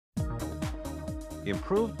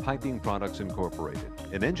Improved Piping Products Incorporated,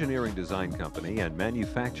 an engineering design company and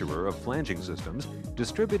manufacturer of flanging systems,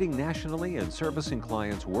 distributing nationally and servicing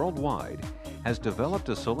clients worldwide, has developed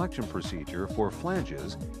a selection procedure for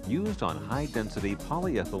flanges used on high-density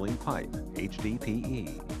polyethylene pipe,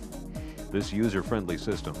 HDPE. This user-friendly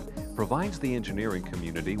system provides the engineering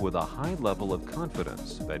community with a high level of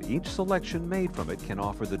confidence that each selection made from it can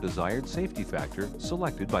offer the desired safety factor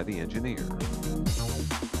selected by the engineer.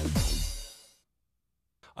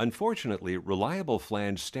 Unfortunately, reliable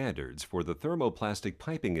flange standards for the thermoplastic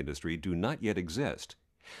piping industry do not yet exist.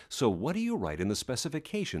 So what do you write in the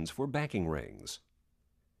specifications for backing rings?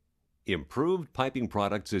 Improved Piping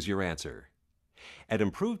Products is your answer. At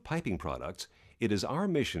Improved Piping Products, it is our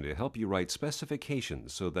mission to help you write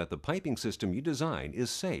specifications so that the piping system you design is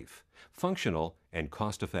safe, functional, and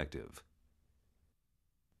cost-effective.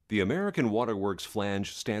 The American Water Works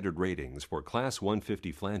flange standard ratings for Class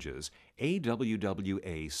 150 flanges,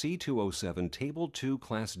 AWWA C207 Table 2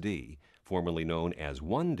 Class D, formerly known as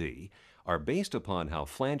 1D, are based upon how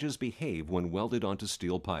flanges behave when welded onto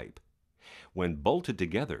steel pipe. When bolted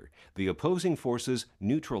together, the opposing forces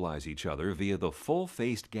neutralize each other via the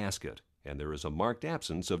full-faced gasket, and there is a marked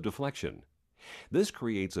absence of deflection. This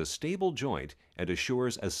creates a stable joint and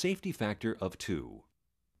assures a safety factor of 2.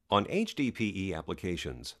 On HDPE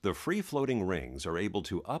applications, the free-floating rings are able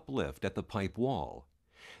to uplift at the pipe wall.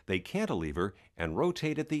 They cantilever and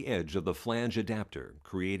rotate at the edge of the flange adapter,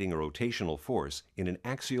 creating a rotational force in an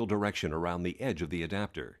axial direction around the edge of the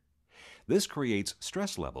adapter. This creates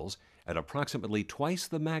stress levels at approximately twice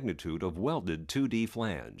the magnitude of welded 2D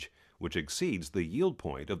flange, which exceeds the yield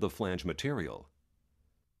point of the flange material.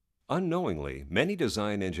 Unknowingly, many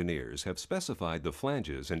design engineers have specified the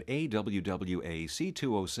flanges in AWWA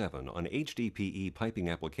C207 on HDPE piping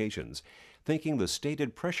applications, thinking the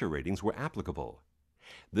stated pressure ratings were applicable.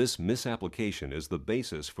 This misapplication is the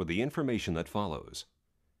basis for the information that follows.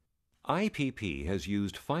 IPP has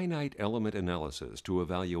used finite element analysis to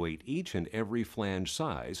evaluate each and every flange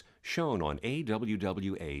size shown on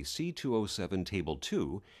AWWA C207 Table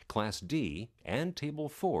 2, Class D, and Table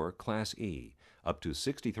 4, Class E, up to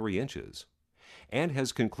 63 inches, and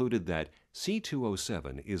has concluded that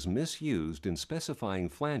C207 is misused in specifying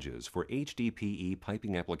flanges for HDPE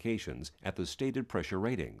piping applications at the stated pressure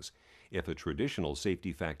ratings, if a traditional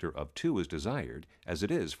safety factor of 2 is desired, as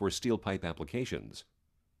it is for steel pipe applications.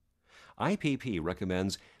 IPP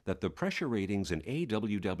recommends that the pressure ratings in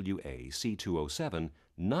AWWA C207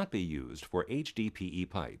 not be used for HDPE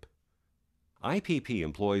pipe. IPP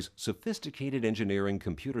employs sophisticated engineering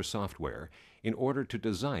computer software in order to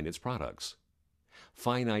design its products.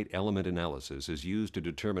 Finite element analysis is used to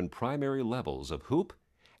determine primary levels of hoop,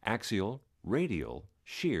 axial, radial,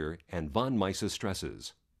 shear, and von Mises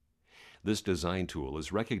stresses. This design tool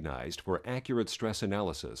is recognized for accurate stress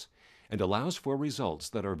analysis and allows for results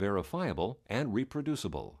that are verifiable and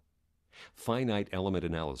reproducible. Finite element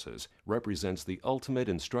analysis represents the ultimate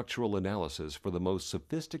in structural analysis for the most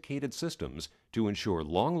sophisticated systems to ensure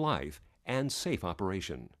long life and safe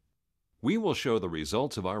operation. We will show the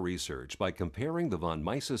results of our research by comparing the von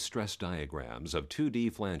Mises stress diagrams of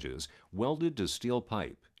 2D flanges welded to steel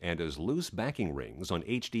pipe and as loose backing rings on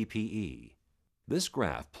HDPE. This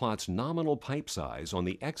graph plots nominal pipe size on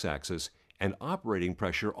the x-axis and operating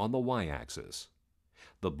pressure on the y-axis.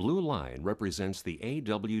 The blue line represents the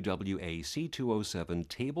AWWA C207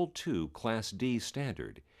 Table 2 Class D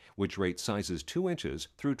standard, which rates sizes 2 inches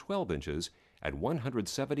through 12 inches at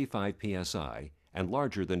 175 psi and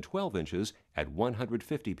larger than 12 inches at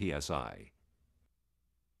 150 psi.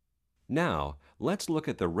 Now, let's look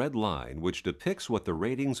at the red line, which depicts what the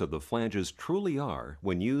ratings of the flanges truly are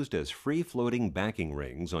when used as free-floating backing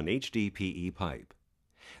rings on HDPE pipe.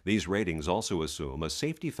 These ratings also assume a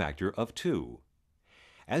safety factor of 2.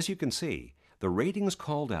 As you can see, the ratings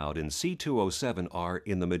called out in C207 are,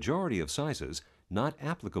 in the majority of sizes, not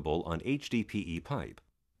applicable on HDPE pipe.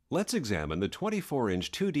 Let's examine the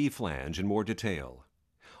 24-inch 2D flange in more detail.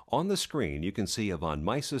 On the screen, you can see a von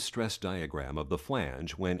Mises stress diagram of the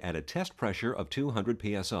flange when at a test pressure of 200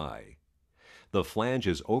 psi. The flange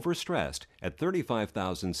is overstressed at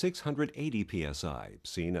 35,680 psi,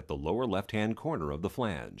 seen at the lower left-hand corner of the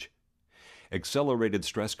flange. Accelerated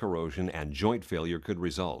stress corrosion and joint failure could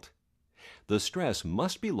result. The stress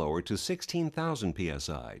must be lowered to 16,000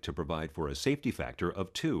 psi to provide for a safety factor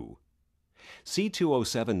of 2.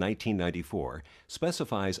 C207 1994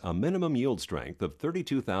 specifies a minimum yield strength of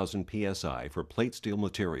 32,000 psi for plate steel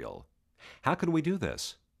material. How can we do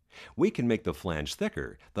this? We can make the flange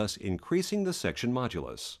thicker, thus increasing the section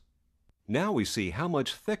modulus. Now we see how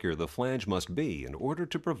much thicker the flange must be in order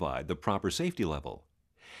to provide the proper safety level.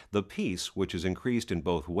 The piece, which is increased in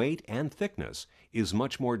both weight and thickness, is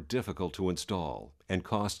much more difficult to install and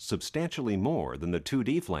costs substantially more than the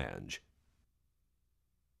 2D flange.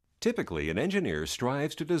 Typically, an engineer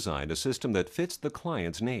strives to design a system that fits the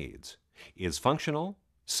client's needs, is functional,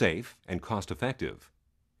 safe, and cost-effective.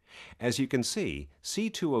 As you can see,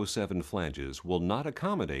 C207 flanges will not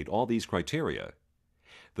accommodate all these criteria.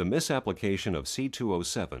 The misapplication of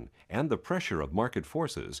C207 and the pressure of market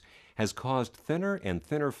forces has caused thinner and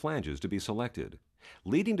thinner flanges to be selected,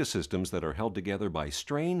 leading to systems that are held together by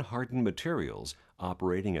strain-hardened materials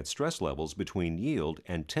operating at stress levels between yield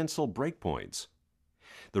and tensile breakpoints.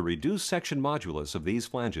 The reduced section modulus of these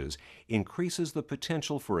flanges increases the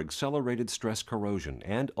potential for accelerated stress corrosion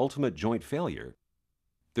and ultimate joint failure.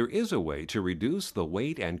 There is a way to reduce the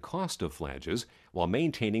weight and cost of flanges while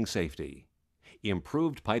maintaining safety.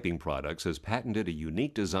 Improved Piping Products has patented a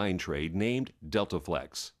unique design trade named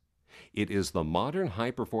Deltaflex. It is the modern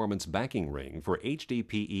high-performance backing ring for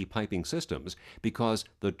HDPE piping systems because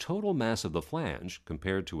the total mass of the flange,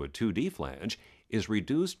 compared to a 2D flange, is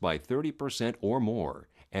reduced by 30% or more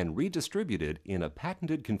and redistributed in a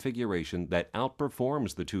patented configuration that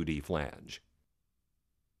outperforms the 2D flange.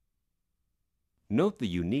 Note the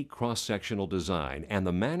unique cross-sectional design and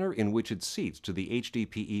the manner in which it seats to the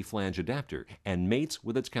HDPE flange adapter and mates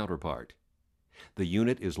with its counterpart. The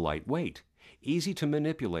unit is lightweight, easy to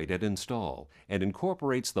manipulate and install, and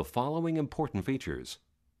incorporates the following important features: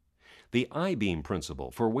 the I-beam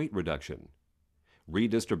principle for weight reduction,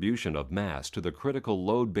 redistribution of mass to the critical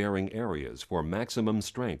load-bearing areas for maximum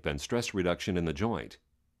strength and stress reduction in the joint.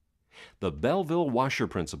 The Belleville washer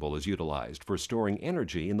principle is utilized for storing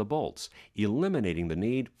energy in the bolts, eliminating the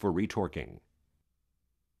need for retorquing.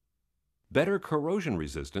 Better corrosion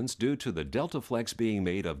resistance due to the Deltaflex being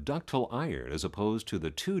made of ductile iron as opposed to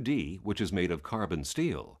the 2D, which is made of carbon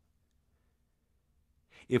steel.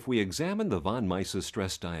 If we examine the von Mises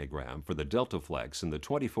stress diagram for the Deltaflex in the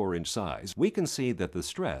 24-inch size, we can see that the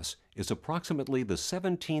stress is approximately the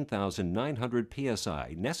 17,900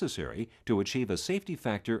 psi necessary to achieve a safety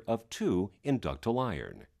factor of 2 in ductile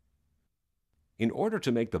iron. In order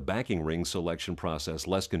to make the backing ring selection process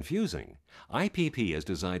less confusing, IPP has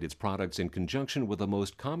designed its products in conjunction with the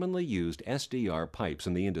most commonly used SDR pipes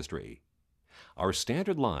in the industry. Our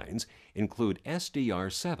standard lines include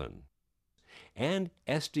SDR7 and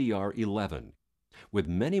SDR11, with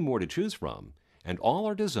many more to choose from, and all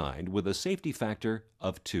are designed with a safety factor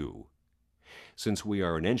of 2. Since we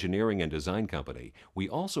are an engineering and design company, we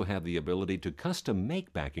also have the ability to custom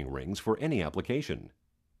make backing rings for any application.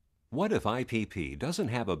 What if IPP doesn't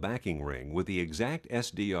have a backing ring with the exact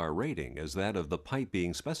SDR rating as that of the pipe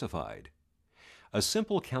being specified? A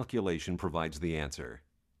simple calculation provides the answer.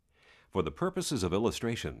 For the purposes of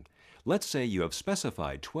illustration, let's say you have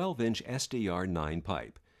specified 12-inch SDR9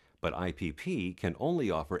 pipe, but IPP can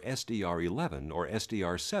only offer SDR11 or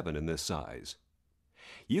SDR7 in this size.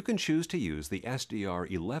 You can choose to use the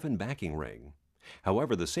SDR11 backing ring.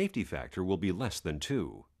 However, the safety factor will be less than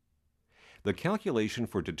 2. The calculation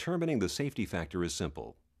for determining the safety factor is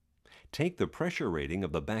simple. Take the pressure rating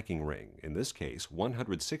of the backing ring, in this case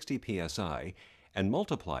 160 psi, and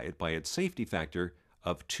multiply it by its safety factor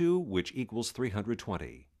of 2, which equals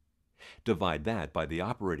 320. Divide that by the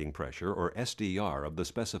operating pressure, or SDR, of the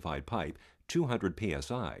specified pipe, 200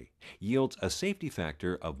 psi, yields a safety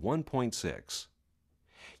factor of 1.6.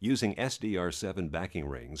 Using SDR7 backing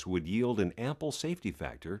rings would yield an ample safety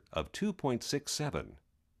factor of 2.67.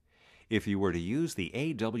 If you were to use the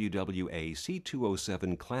AWWA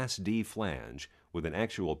C207 Class D flange with an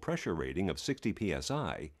actual pressure rating of 60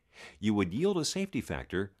 psi, you would yield a safety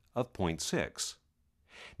factor of 0.6.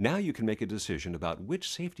 Now you can make a decision about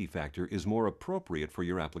which safety factor is more appropriate for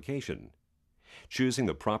your application. Choosing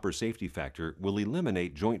the proper safety factor will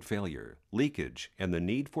eliminate joint failure, leakage, and the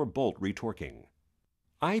need for bolt retorquing.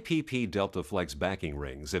 IPP Deltaflex backing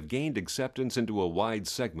rings have gained acceptance into a wide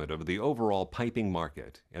segment of the overall piping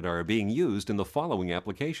market and are being used in the following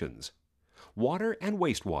applications: water and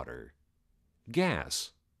wastewater,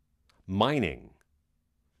 gas, mining,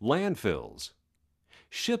 landfills,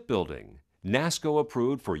 shipbuilding, NASCO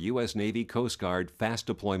approved for U.S. Navy Coast Guard fast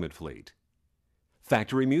deployment fleet,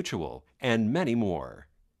 factory mutual, and many more.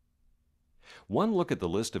 One look at the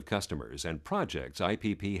list of customers and projects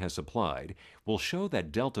IPP has supplied will show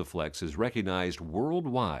that Deltaflex is recognized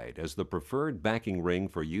worldwide as the preferred backing ring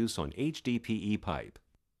for use on HDPE pipe.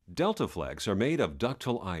 Deltaflex are made of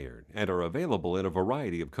ductile iron and are available in a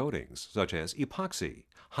variety of coatings, such as epoxy,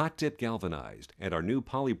 hot-dip galvanized, and our new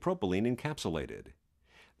polypropylene encapsulated.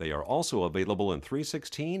 They are also available in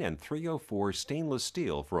 316 and 304 stainless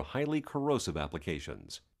steel for highly corrosive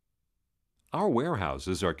applications. Our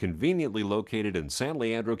warehouses are conveniently located in San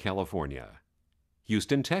Leandro, California,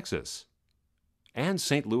 Houston, Texas, and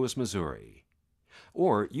St. Louis, Missouri.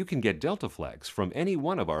 Or you can get Deltaflex from any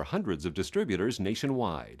one of our hundreds of distributors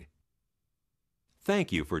nationwide.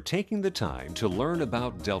 Thank you for taking the time to learn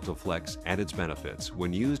about Deltaflex and its benefits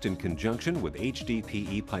when used in conjunction with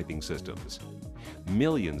HDPE piping systems.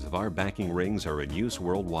 Millions of our backing rings are in use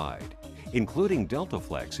worldwide. Including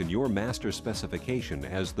Deltaflex in your master specification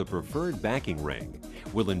as the preferred backing ring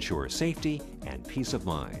will ensure safety and peace of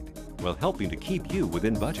mind while helping to keep you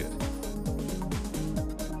within budget.